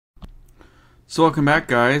So welcome back,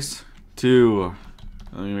 guys, to...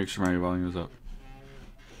 Let me make sure my volume is up.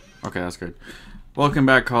 Okay, that's good. Welcome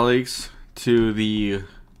back, colleagues, to the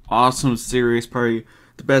awesome series, probably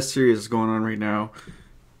the best series that's going on right now.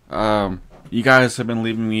 You guys have been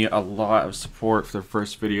leaving me a lot of support for the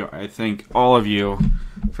first video. I thank all of you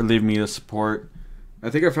for leaving me the support. I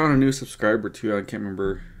think I found a new subscriber too. I can't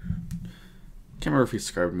remember if he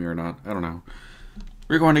subscribed to me or not. I don't know.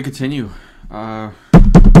 We're going to continue.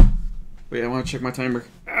 Wait, I want to check my timer.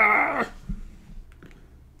 Ah!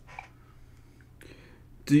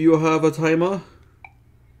 Do you have a timer?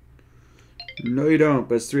 No, you don't,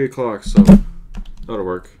 but it's 3 o'clock, so that'll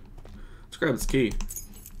work. Let's grab this key.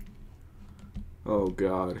 Oh,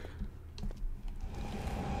 God.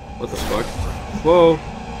 What the fuck? Whoa!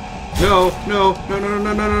 No, no, no, no, no,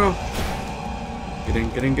 no, no, no. Get in,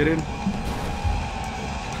 get in, get in.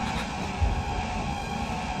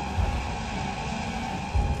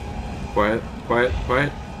 Quiet, quiet,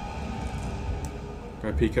 quiet. Can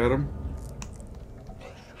I peek at him?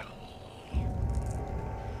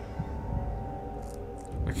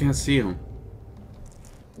 I can't see him.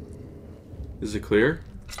 Is it clear?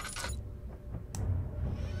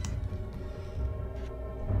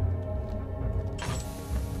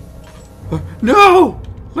 No!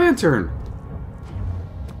 Lantern!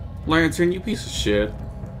 Lantern, you piece of shit.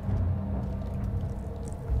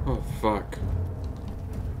 Oh, fuck.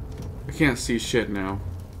 I can't see shit now.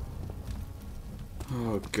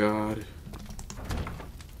 Oh, God.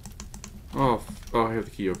 Oh, I have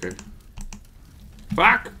the key, okay.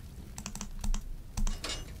 Fuck!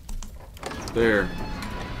 There.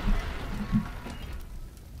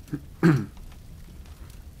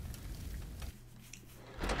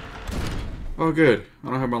 Oh, good. I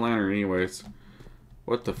don't have my lantern anyways.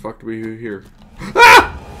 What the fuck do we do here?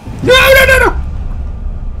 Ah! No, no, no, no!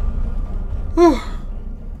 Oh.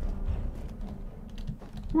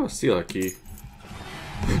 I want to steal that key.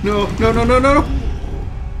 No, no, no, no, no, no!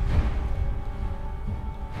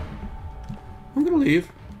 I'm gonna leave.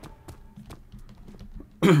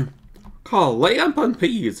 Call Lamp and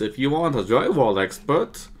Peas if you want a drywall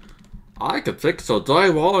expert. I could fix your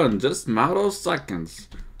drywall in just a matter of seconds.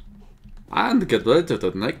 And get rid of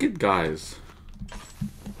the naked guys.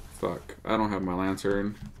 Fuck, I don't have my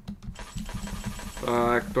lantern.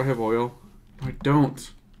 Fuck, do I have oil? No, I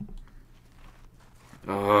don't.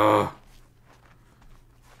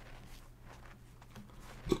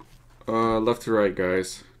 Left to right,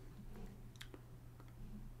 guys.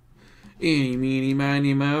 Eeny, meeny,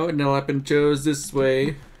 miny, moe, and up and chose this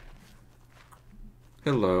way.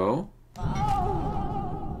 Hello.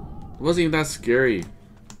 It wasn't even that scary.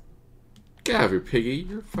 Get out of here, piggy.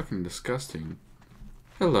 You're fucking disgusting.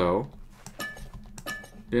 Hello.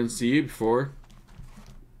 Didn't see you before.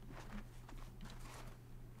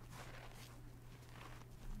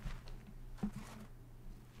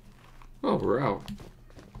 Oh, we're out.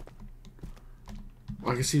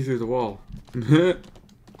 I can see through the wall.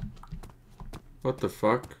 What the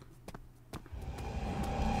fuck?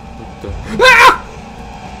 What the...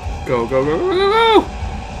 Ah! Go, go, go, go, go, go!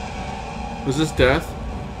 Was this death?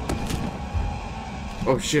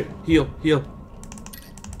 Oh shit, heal, heal.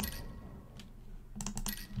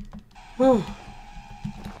 Oh.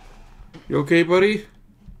 You okay, buddy?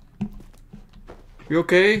 You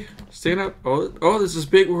okay? Stand up. Oh, this is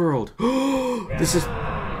Big World. This is...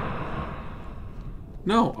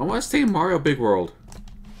 No, I want to stay in Mario Big World.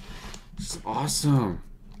 This is awesome.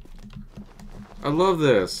 I love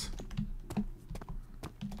this.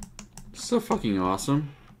 It's so fucking awesome.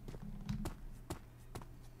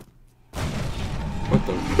 What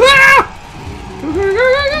the... Ah!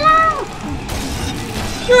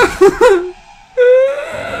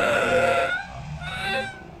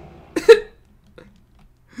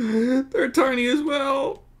 They're tiny as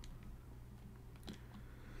well.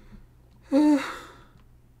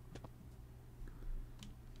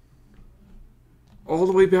 All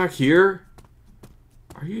the way back here?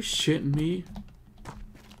 Are you shitting me?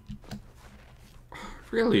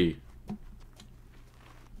 Really?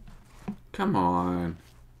 Come on.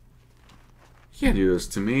 You can't do this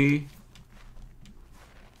to me.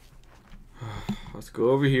 Let's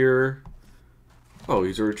go over here. Oh,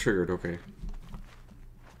 he's already triggered. Okay.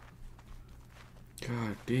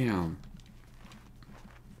 God damn.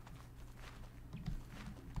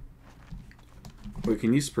 Wait,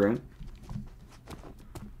 can you sprint?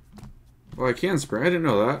 Oh, I can sprint. I didn't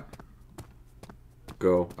know that.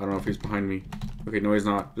 Go. I don't know if he's behind me. Okay, no, he's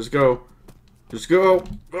not. Just go. Just go.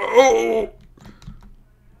 Oh!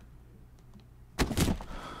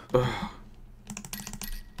 Ugh.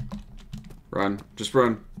 Run. Just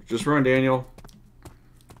run. Just run, Daniel.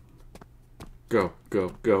 Go,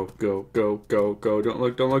 go, go, go, go, go, go. Don't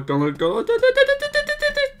look, don't look, don't look, don't look.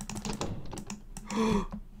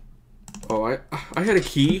 Oh, I had a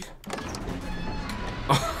key.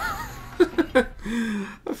 I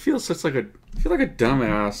feel like a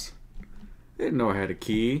dumbass. I didn't know I had a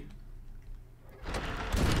key.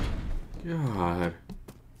 God.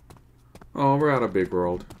 Oh, we're out of Big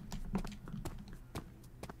World.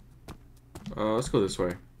 Let's go this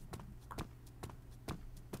way.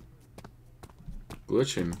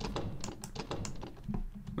 Glitching.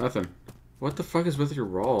 Nothing. What the fuck is with your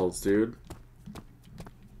walls, dude?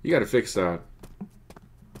 You gotta fix that.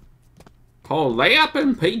 Call layup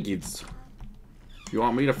and pages. You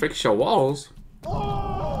want me to fix your walls?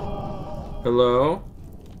 Hello?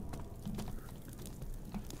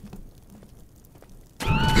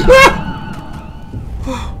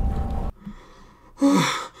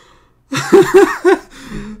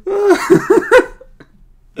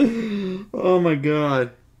 Oh my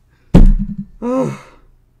god. Oh.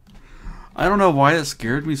 I don't know why it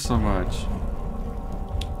scared me so much.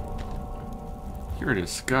 You're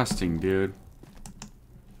disgusting, dude.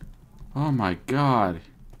 Oh my god.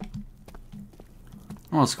 I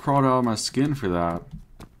almost crawled out of my skin for that.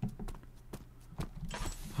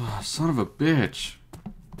 Oh, son of a bitch.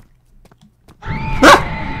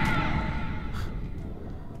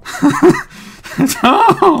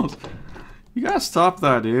 Don't! You gotta stop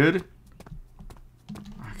that, dude.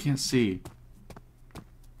 I can't see.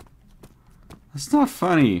 That's not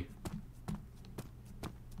funny.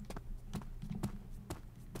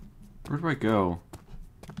 Where do I go?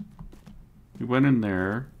 We went in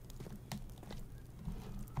there.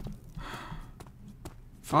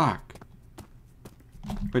 Fuck.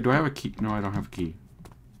 Wait, do I have a key? No, I don't have a key.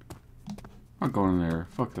 I'm not going in there.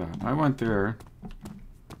 Fuck that. I went there.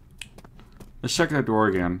 Let's check that door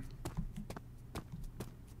again.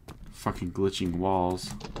 Fucking glitching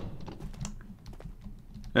walls.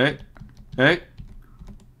 Hey. Hey.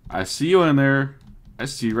 I see you in there. I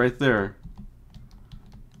see you right there.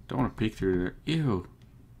 Don't want to peek through there. Ew.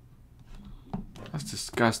 That's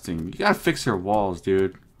disgusting. You gotta fix your walls,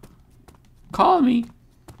 dude. Call me.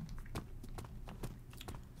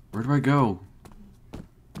 Where do I go?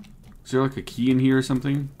 Is there like a key in here or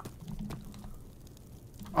something?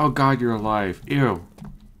 Oh god, you're alive. Ew.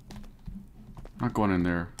 Not going in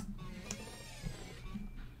there.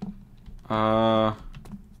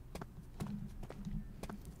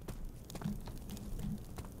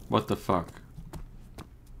 What the fuck?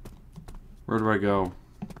 Where do I go?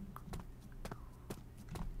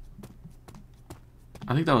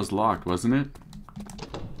 I think that was locked, wasn't it?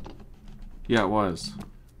 Yeah, it was.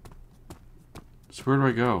 So where do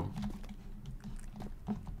I go?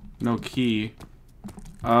 No key.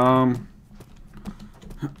 What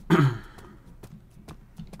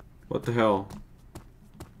the hell?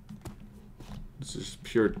 This is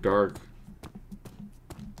pure dark.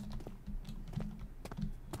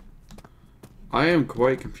 I am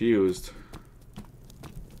quite confused.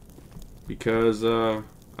 Because, I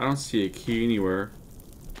don't see a key anywhere.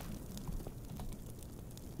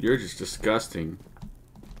 You're just disgusting.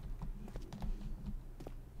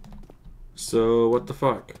 So, what the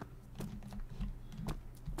fuck?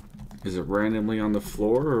 Is it randomly on the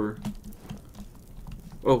floor, or...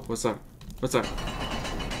 Oh, what's that? What's that?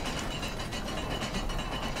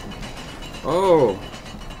 Oh!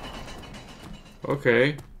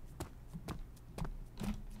 Okay.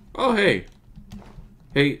 Oh, hey!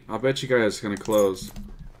 Hey, I'll bet you guys it's gonna close.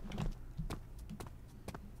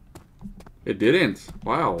 It didn't.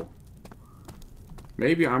 Wow.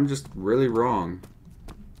 Maybe I'm just really wrong.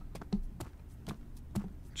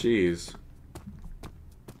 Jeez.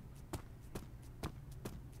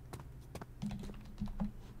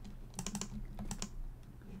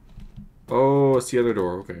 Oh, it's the other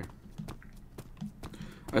door. Okay.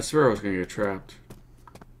 I swear I was gonna get trapped.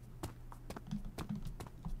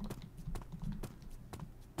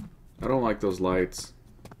 I don't like those lights.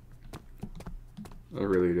 I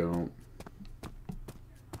really don't.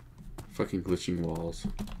 Fucking glitching walls.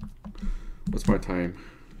 What's my time?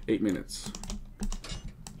 8 minutes.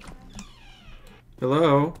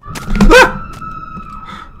 Hello?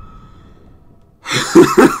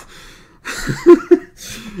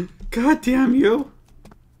 God damn you!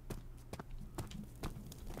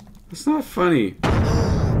 That's not funny.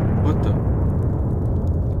 What the?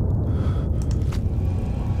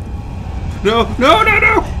 No! No! No!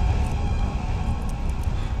 No!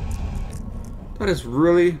 That is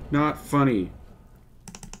really not funny.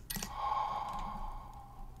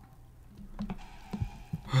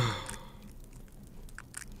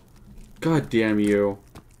 God damn you.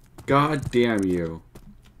 God damn you.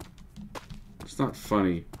 not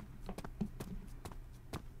funny.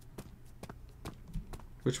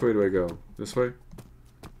 Which way do I go? This way?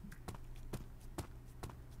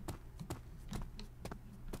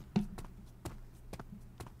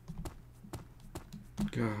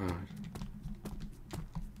 God.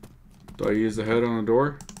 Do I use the head on the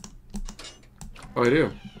door? Oh, I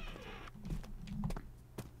do.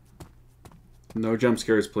 No jump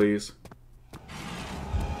scares, please.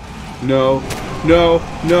 No. No.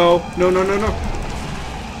 No. No, no, no, no.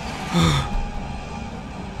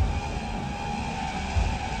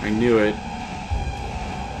 I knew it.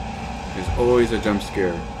 There's always a jump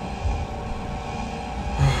scare.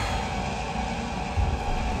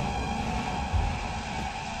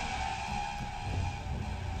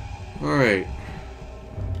 Alright.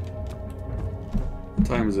 What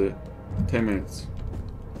time is it? 10 minutes.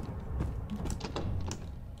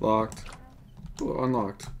 Locked. Oh,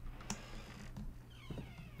 unlocked.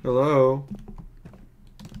 Hello?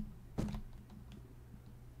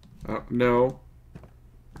 No.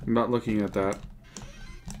 I'm not looking at that.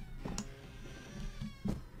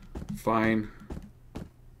 Fine.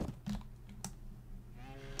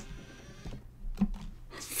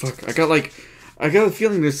 Fuck, I got a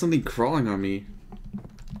feeling there's something crawling on me.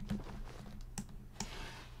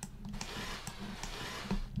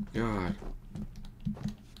 God.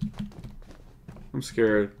 I'm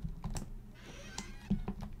scared.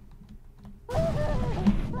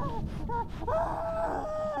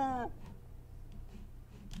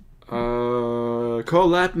 Call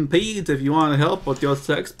Latin Peds if you want to help with your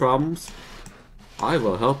sex problems. I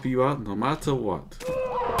will help you out no matter what.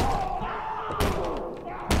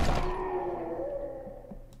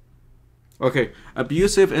 Okay,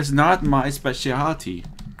 abusive is not my specialty.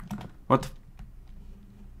 What?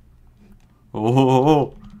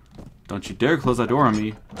 Oh, don't you dare close that door on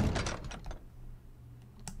me.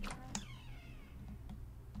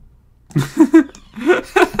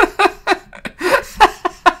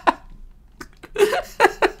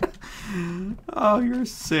 Oh, you're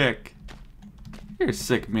sick. You're a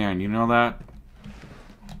sick man, you know that?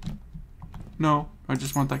 No, I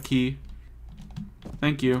just want that key.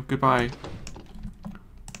 Thank you, goodbye.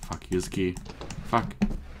 Fuck, use the key. Fuck.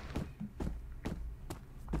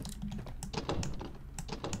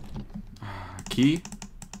 Key?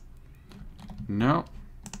 No.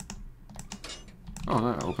 Oh,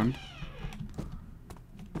 that opened.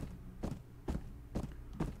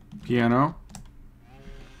 Piano.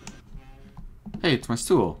 Hey, it's my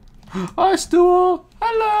stool. Oh, stool!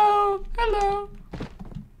 Hello! Hello!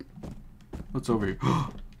 What's over here?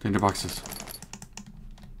 Tinder boxes.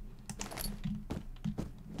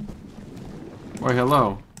 Why,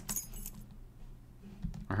 hello.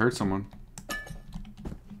 I heard someone.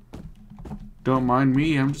 Don't mind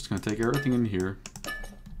me, I'm just gonna take everything in here.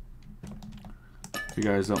 If you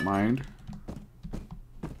guys don't mind.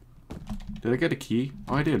 Did I get a key?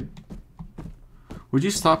 Oh, I did. Would you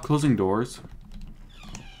stop closing doors?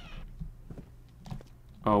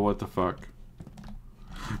 Oh, what the fuck?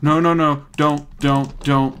 No, no, no. Don't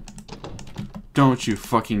you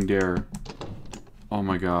fucking dare. Oh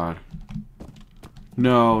my god.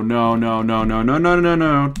 No, no, no, no, no, no, no, no,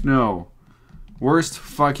 no, no. Worst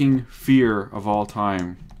fucking fear of all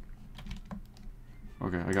time.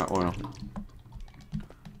 Okay, I got oil.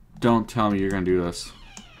 Don't tell me you're gonna do this.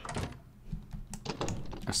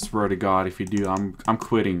 I swear to God, if you do, I'm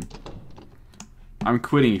quitting. I'm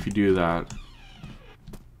quitting if you do that.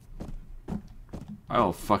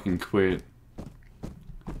 I'll fucking quit.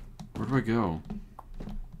 Where do I go?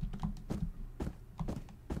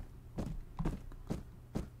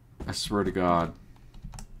 I swear to God.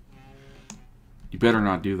 You better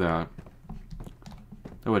not do that.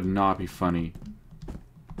 That would not be funny.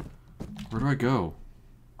 Where do I go?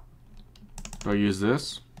 Do I use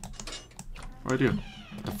this? What do I do?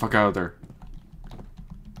 Get the fuck out of there.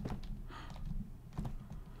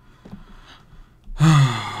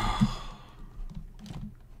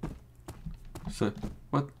 So,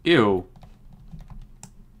 what? Ew.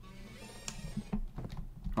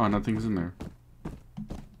 Oh, nothing's in there.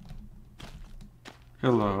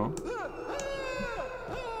 Hello.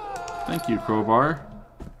 Thank you, crowbar.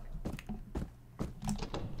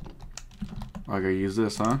 I gotta use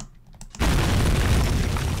this, huh?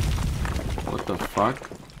 What the fuck?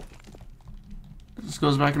 It just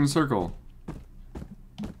goes back in a circle.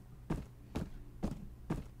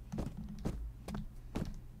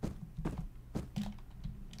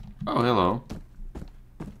 Oh, hello.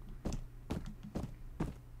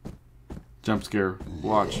 Jump scare.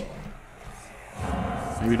 Watch.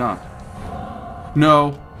 Maybe not.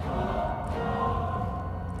 No!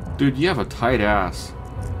 Dude, you have a tight ass.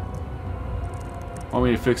 Want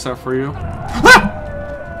me to fix that for you?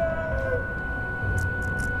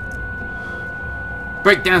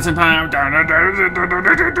 Breakdancing time!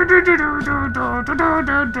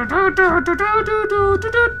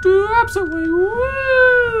 Absolutely!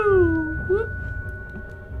 Woo!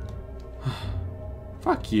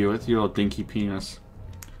 Fuck you with your little dinky penis.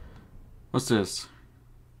 What's this?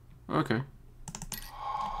 Okay.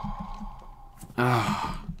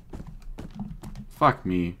 Ah. Fuck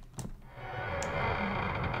me.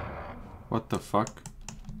 What the fuck?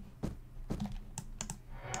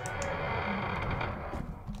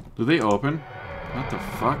 Do they open? What the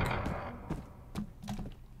fuck?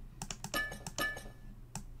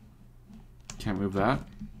 Can't move that.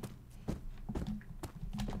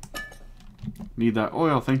 Need that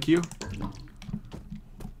oil, thank you.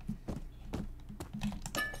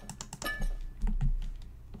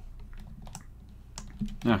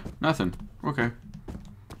 Yeah, nothing. Okay.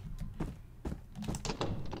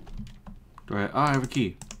 Do I? Ah, I have a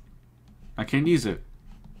key. I can't use it.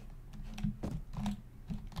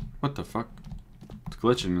 What the fuck? It's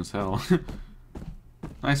glitching as hell.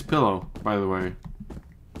 Nice pillow, by the way.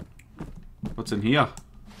 What's in here?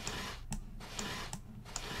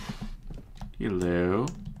 Hello.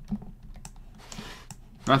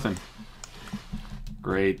 Nothing.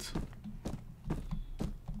 Great.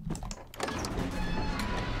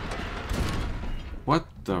 What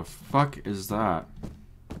the fuck is that?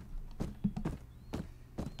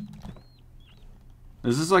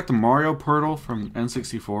 Is this like the Mario portal from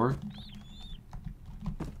N64?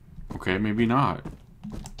 Okay, maybe not.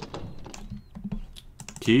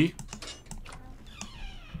 Key?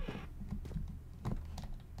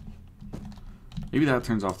 Maybe that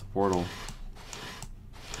turns off the portal.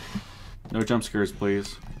 No jump scares,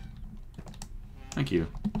 please. Thank you.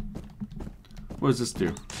 What does this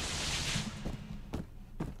do?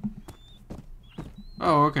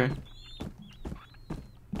 Oh, okay.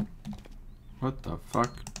 What the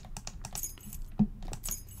fuck?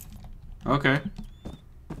 Okay.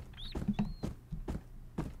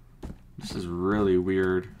 This is really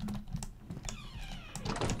weird.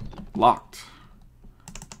 Locked.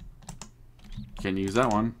 Can't use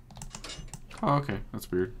that one. Oh, okay.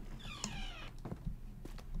 That's weird.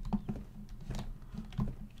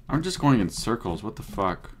 I'm just going in circles. What the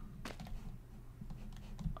fuck?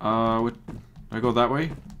 What? Do I go that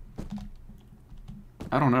way?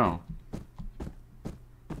 I don't know.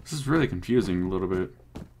 This is really confusing a little bit.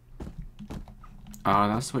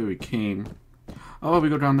 That's the way we came. Oh, we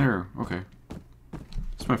go down there. Okay.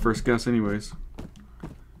 That's my first guess anyways.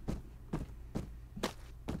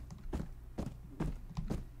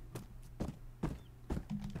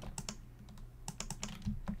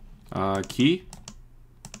 Key?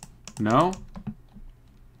 No?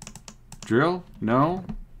 Drill? No?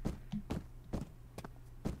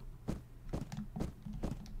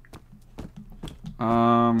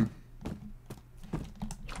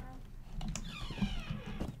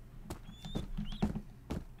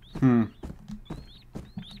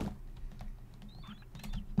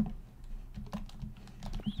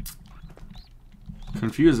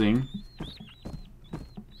 Confusing.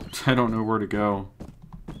 I don't know where to go.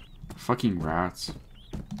 Fucking rats.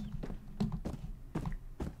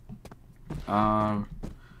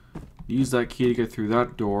 Use that key to get through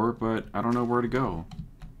that door, but I don't know where to go.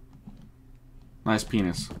 Nice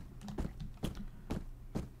penis.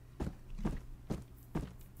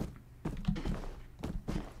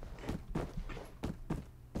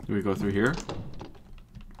 Do we go through here?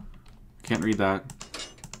 Can't read that.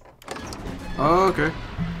 Oh, okay.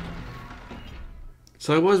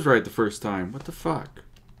 So I was right the first time. What the fuck?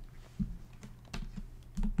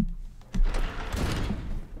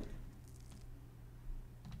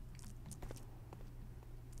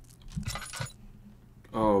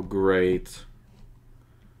 Oh, great.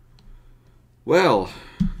 Well,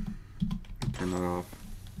 turn that off.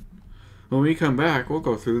 When we come back, we'll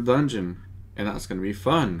go through the dungeon, and that's gonna be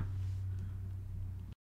fun.